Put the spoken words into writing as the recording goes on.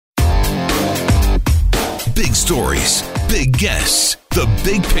Big stories, big guests, the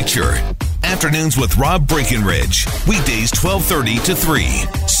big picture. Afternoons with Rob Breckenridge. Weekdays 1230 to 3,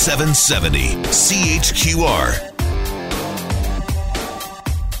 770 CHQR.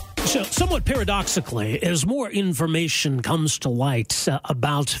 So, somewhat paradoxically, as more information comes to light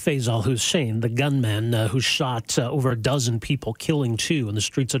about Faisal Hussein, the gunman who shot over a dozen people, killing 2 in the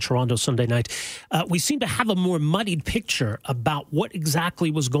streets of Toronto Sunday night, we seem to have a more muddied picture about what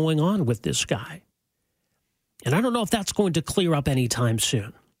exactly was going on with this guy. And I don't know if that's going to clear up anytime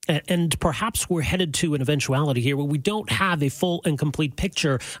soon. And perhaps we're headed to an eventuality here where we don't have a full and complete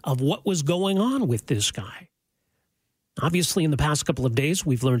picture of what was going on with this guy. Obviously, in the past couple of days,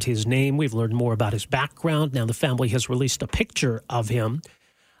 we've learned his name. We've learned more about his background. Now the family has released a picture of him.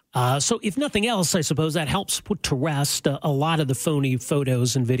 So if nothing else, I suppose that helps put to rest a lot of the phony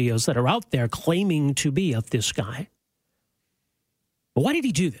photos and videos that are out there claiming to be of this guy. But why did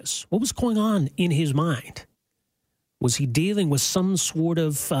he do this? What was going on in his mind? Was he dealing with some sort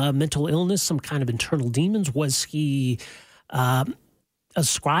of mental illness, some kind of internal demons? Was he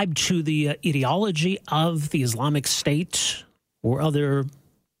ascribed to the ideology of the Islamic State or other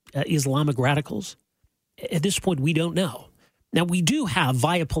Islamic radicals? At this point, we don't know. Now, we do have,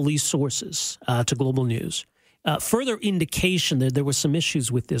 via police sources to Global News, further indication that there were some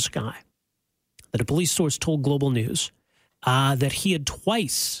issues with this guy. That a police source told Global News that he had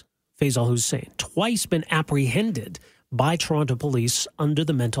Faisal Hussein, twice been apprehended by Toronto police under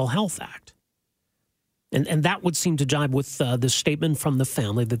the Mental Health Act. And that would seem to jibe with the statement from the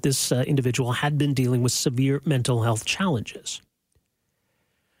family that this individual had been dealing with severe mental health challenges.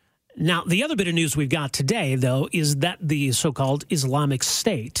 Now, the other bit of news we've got today, though, is that the so-called Islamic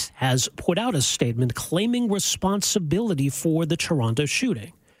State has put out a statement claiming responsibility for the Toronto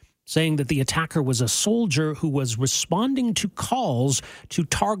shooting, saying that the attacker was a soldier who was responding to calls to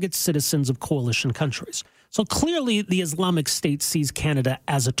target citizens of coalition countries. So clearly the Islamic State sees Canada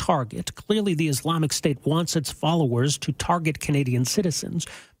as a target. Clearly the Islamic State wants its followers to target Canadian citizens.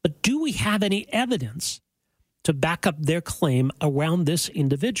 But do we have any evidence to back up their claim around this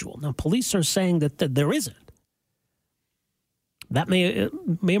individual? Now, police are saying that there isn't. That may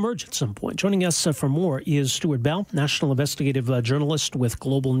emerge at some point. Joining us for more is Stewart Bell, national investigative journalist with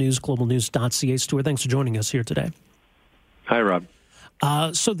Global News, GlobalNews.ca. Stewart, thanks for joining us here today. Hi, Rob.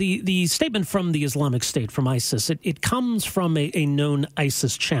 So the statement from the Islamic State, from ISIS, it comes from a known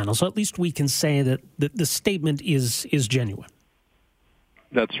ISIS channel. So at least we can say that the statement is genuine.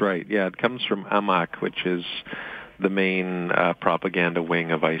 That's right. Yeah, it comes from Amaq, which is the main propaganda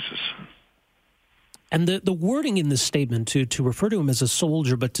wing of ISIS. And the wording in this statement to refer to him as a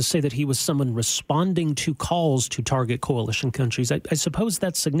soldier, but to say that he was someone responding to calls to target coalition countries, I suppose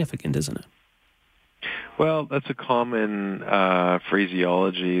that's significant, isn't it? Well, that's a common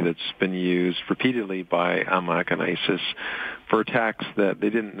phraseology that's been used repeatedly by Amaq and ISIS for attacks that they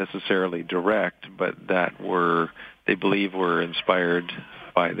didn't necessarily direct, but that they believe were inspired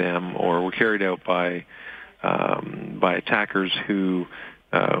by them or were carried out by attackers who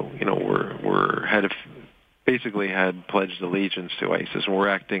basically had pledged allegiance to ISIS and were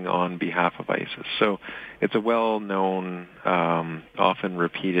acting on behalf of ISIS. So it's a well-known, often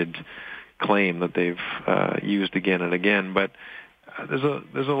repeated claim that they've used again and again. But there's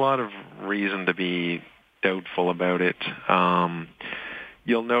a lot of reason to be doubtful about it.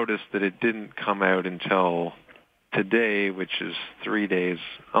 You'll notice that it didn't come out until today, which is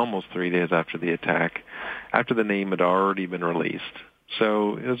almost 3 days after the attack, after the name had already been released.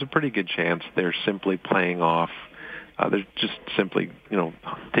 So there's a pretty good chance they're simply playing off. They're just simply,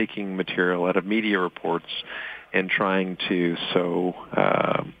 taking material out of media reports and trying to sow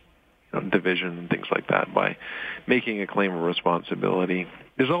division and things like that by making a claim of responsibility.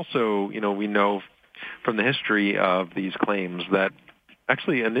 There's also, we know from the history of these claims that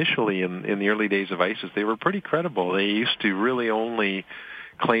actually initially in the early days of ISIS, they were pretty credible. They used to really only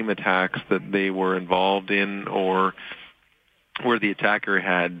claim attacks that they were involved in or where the attacker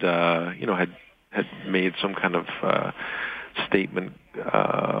had made some kind of statement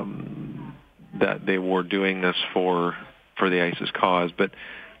that they were doing this for the ISIS cause. But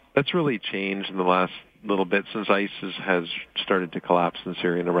that's really changed in the last little bit since ISIS has started to collapse in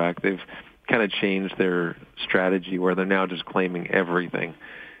Syria and Iraq. They've kind of changed their strategy where they're now just claiming everything,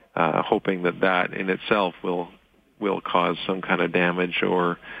 hoping that in itself will cause some kind of damage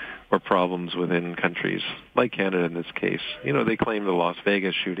or problems within countries like Canada in this case. They claim the Las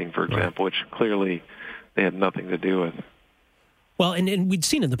Vegas shooting, for example, which clearly they had nothing to do with. Well, and we'd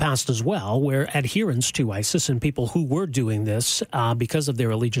seen in the past as well where adherents to ISIS and people who were doing this because of their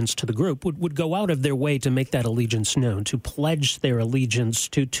allegiance to the group would go out of their way to make that allegiance known, to pledge their allegiance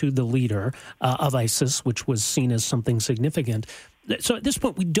to the leader of ISIS, which was seen as something significant. So at this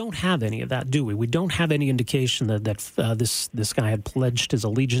point, we don't have any of that, do we? We don't have any indication that this guy had pledged his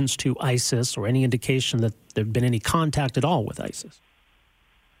allegiance to ISIS, or any indication that there had been any contact at all with ISIS.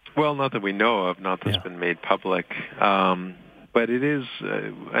 Well, not that we know of, not that's been made public. But it is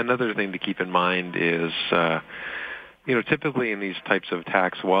another thing to keep in mind is, typically in these types of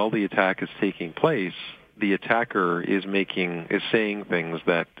attacks, while the attack is taking place, the attacker is saying things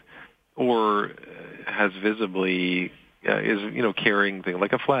that, or has visibly carrying things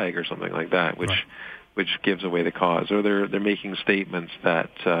like a flag or something like that, which gives away the cause, or they're making statements that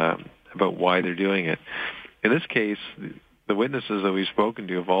about why they're doing it. In this case, the witnesses that we've spoken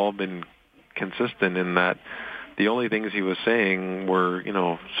to have all been consistent in that the only things he was saying were,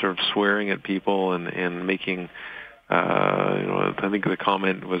 sort of swearing at people and making, I think the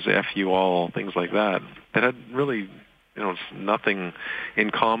comment was "F you all," things like that. That had really, nothing in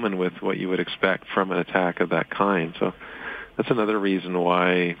common with what you would expect from an attack of that kind. So that's another reason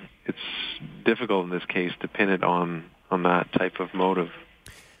why it's difficult in this case to pin it on that type of motive.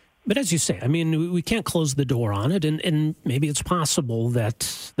 But as you say, I mean, we can't close the door on it, and maybe it's possible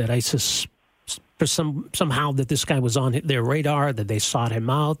that ISIS, for somehow that this guy was on their radar, that they sought him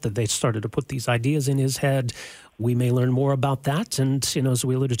out, that they started to put these ideas in his head. We may learn more about that. And, as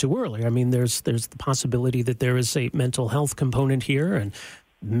we alluded to earlier, I mean, there's the possibility that there is a mental health component here, and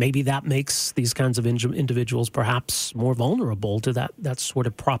maybe that makes these kinds of individuals perhaps more vulnerable to that sort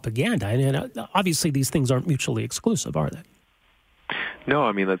of propaganda. And obviously these things aren't mutually exclusive, are they? No,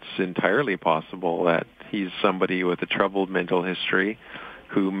 I mean, that's entirely possible that he's somebody with a troubled mental history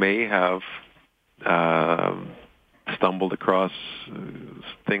who may have stumbled across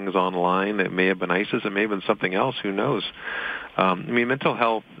things online. It may have been ISIS. It may have been something else. Who knows? Mental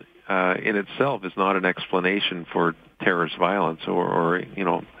health in itself is not an explanation for terrorist violence or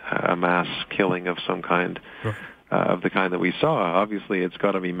a mass killing of some kind, of the kind that we saw. Obviously, it's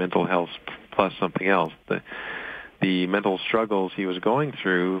got to be mental health plus something else. The mental struggles he was going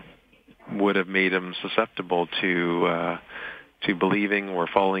through would have made him susceptible to believing or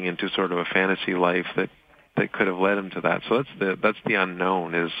falling into sort of a fantasy life that could have led him to that. So that's the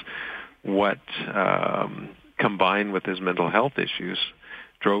unknown, is what combined with his mental health issues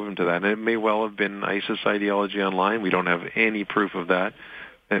drove him to that. And it may well have been ISIS ideology online. We don't have any proof of that.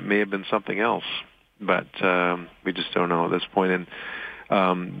 It may have been something else, but we just don't know at this point. And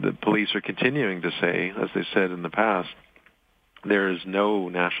the police are continuing to say, as they said in the past, there is no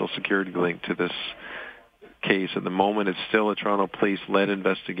national security link to this case. At the moment, it's still a Toronto police-led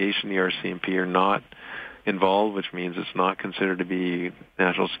investigation. The RCMP are not involved, which means it's not considered to be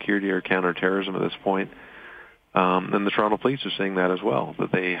national security or counterterrorism at this point. And the Toronto police are saying that as well,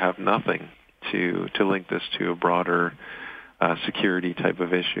 that they have nothing to link this to a broader security type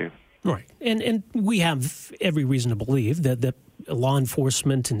of issue. Right. And we have every reason to believe that law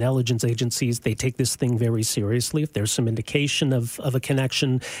enforcement, intelligence agencies, they take this thing very seriously. If there's some indication of a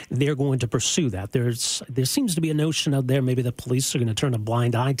connection, they're going to pursue that. There seems to be a notion out there maybe the police are going to turn a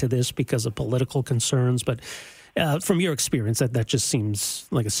blind eye to this because of political concerns. But from your experience, that just seems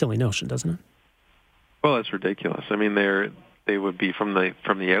like a silly notion, doesn't it? Well, it's ridiculous. I mean, they would be from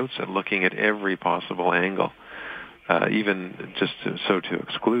the outset looking at every possible angle, even just to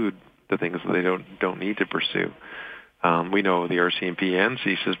exclude the things that they don't need to pursue. We know the RCMP and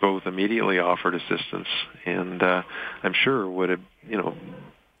CSIS both immediately offered assistance, and I'm sure would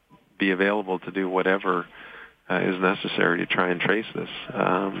be available to do whatever is necessary to try and trace this.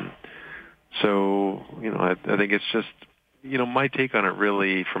 So I think it's just my take on it,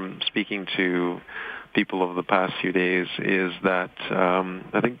 really, from speaking to people over the past few days, is that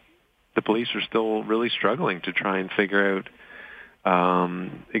I think the police are still really struggling to try and figure out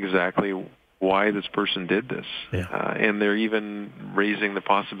exactly why this person did this. Yeah. And they're even raising the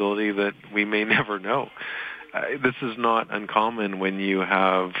possibility that we may never know. This is not uncommon when you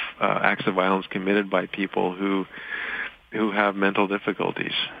have acts of violence committed by people who have mental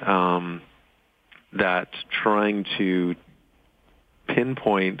difficulties, that trying to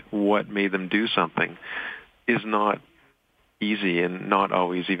pinpoint what made them do something is not easy and not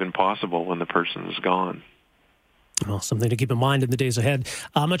always even possible when the person is gone. Well, something to keep in mind in the days ahead.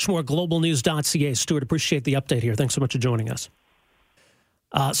 Much more at GlobalNews.ca. Stewart, appreciate the update here. Thanks so much for joining us.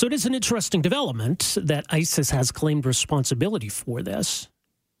 So it is an interesting development that ISIS has claimed responsibility for this.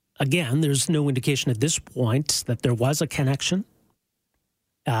 Again, there's no indication at this point that there was a connection.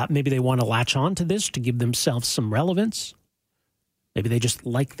 Maybe they want to latch on to this to give themselves some relevance. Maybe they just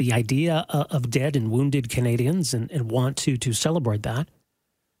like the idea of dead and wounded Canadians and want to celebrate that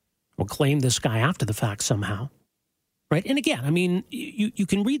or claim this guy after the fact somehow. Right? And again, I mean, you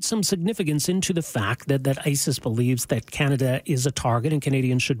can read some significance into the fact that ISIS believes that Canada is a target and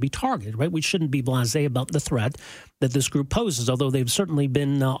Canadians should be targeted, right? We shouldn't be blasé about the threat that this group poses, although they've certainly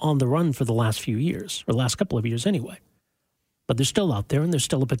been on the run for the last few years, or the last couple of years anyway. But they're still out there and they're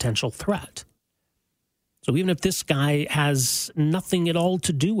still a potential threat. So even if this guy has nothing at all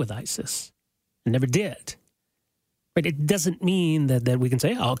to do with ISIS, and never did, right, it doesn't mean that we can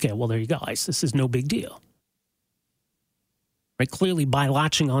say, oh, okay, well, there you go, ISIS is no big deal. Right? Clearly, by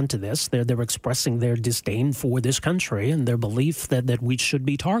latching onto this, they're expressing their disdain for this country and their belief that we should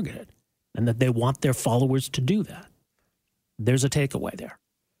be targeted and that they want their followers to do that. There's a takeaway there.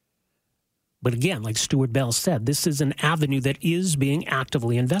 But again, like Stewart Bell said, this is an avenue that is being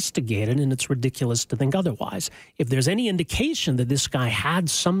actively investigated, and it's ridiculous to think otherwise. If there's any indication that this guy had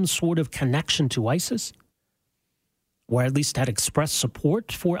some sort of connection to ISIS, or at least had expressed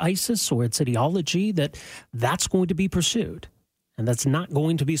support for ISIS or its ideology, that's going to be pursued. And that's not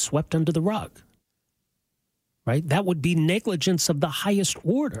going to be swept under the rug, right? That would be negligence of the highest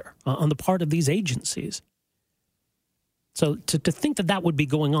order on the part of these agencies. So to think that would be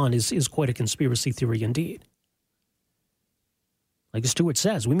going on is quite a conspiracy theory indeed. Like Stewart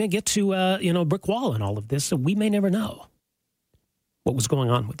says, we may get to a brick wall in all of this, and we may never know what was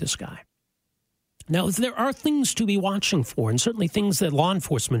going on with this guy. Now, there are things to be watching for, and certainly things that law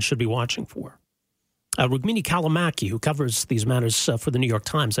enforcement should be watching for. Rukmini Kalamaki, who covers these matters for the New York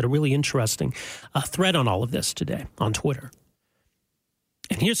Times, had a really interesting thread on all of this today on Twitter.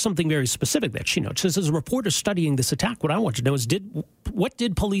 And here's something very specific that she notes. She says, as a reporter studying this attack, what I want to know is what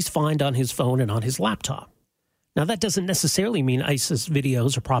did police find on his phone and on his laptop? Now, that doesn't necessarily mean ISIS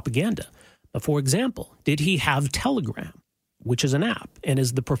videos or propaganda. But for example, did he have Telegram, which is an app and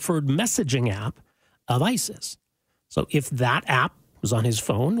is the preferred messaging app of ISIS? So if that app was on his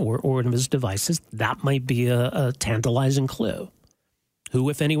phone or one of his devices, that might be a tantalizing clue. Who,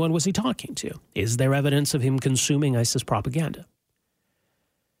 if anyone, was he talking to? Is there evidence of him consuming ISIS propaganda?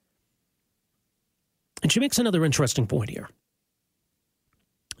 And she makes another interesting point here.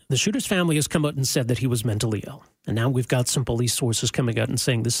 The shooter's family has come out and said that he was mentally ill. And now we've got some police sources coming out and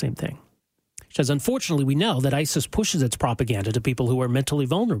saying the same thing. She says, unfortunately, we know that ISIS pushes its propaganda to people who are mentally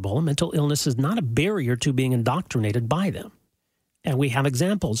vulnerable, and mental illness is not a barrier to being indoctrinated by them. And we have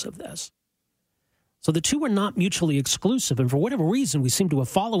examples of this. So the two are not mutually exclusive, and for whatever reason, we seem to have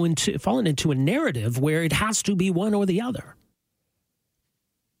fallen into a narrative where it has to be one or the other.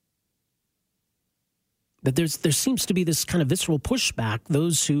 That there seems to be this kind of visceral pushback,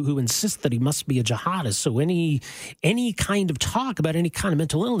 those who insist that he must be a jihadist. So any kind of talk about any kind of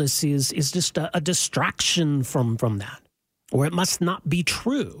mental illness is just a distraction from that, or it must not be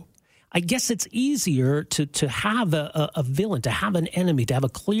true. I guess it's easier to have a villain, to have an enemy, to have a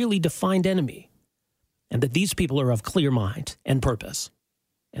clearly defined enemy, and that these people are of clear mind and purpose,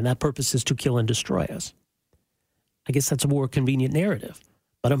 and that purpose is to kill and destroy us. I guess that's a more convenient narrative.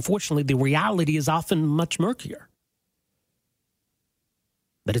 But unfortunately, the reality is often much murkier.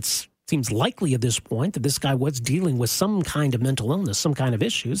 That it seems likely at this point that this guy was dealing with some kind of mental illness, some kind of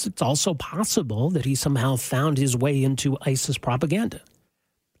issues. It's also possible that he somehow found his way into ISIS propaganda.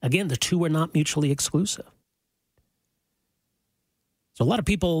 Again, the two are not mutually exclusive. So a lot of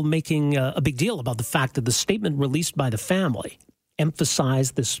people making a big deal about the fact that the statement released by the family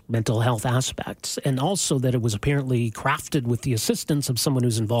emphasized this mental health aspect, and also that it was apparently crafted with the assistance of someone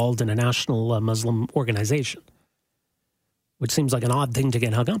who's involved in a national Muslim organization, which seems like an odd thing to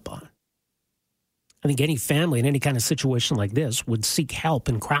get hung up on. I think any family in any kind of situation like this would seek help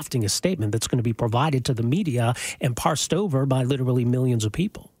in crafting a statement that's going to be provided to the media and parsed over by literally millions of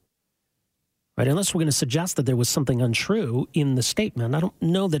people. Right? Unless we're going to suggest that there was something untrue in the statement, I don't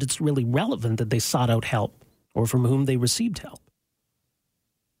know that it's really relevant that they sought out help or from whom they received help.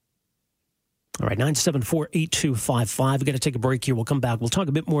 All right, 974-8255. We've got to take a break here. We'll come back. We'll talk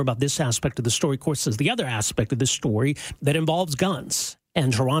a bit more about this aspect of the story. Of course, there's the other aspect of this story that involves guns.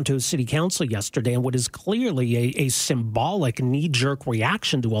 And Toronto's City Council yesterday, and what is clearly a symbolic knee-jerk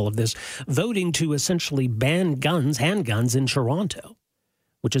reaction to all of this, voting to essentially ban handguns in Toronto,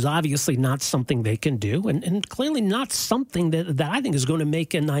 which is obviously not something they can do, and clearly not something that I think is going to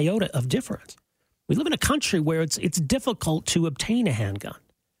make an iota of difference. We live in a country where it's difficult to obtain a handgun,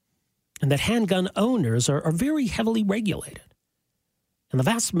 and that handgun owners are very heavily regulated. And the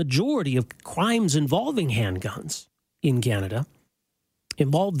vast majority of crimes involving handguns in Canada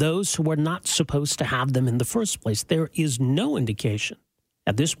involve those who are not supposed to have them in the first place. There is no indication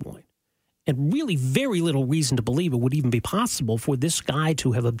at this point And really very little reason to believe it would even be possible for this guy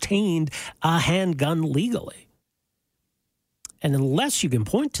to have obtained a handgun legally. And unless you can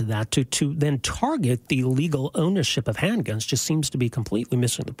point to that, to then target the legal ownership of handguns just seems to be completely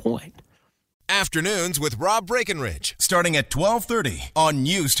missing the point. Afternoons with Rob Breckenridge, starting at 12:30 on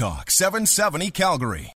News Talk 770 Calgary.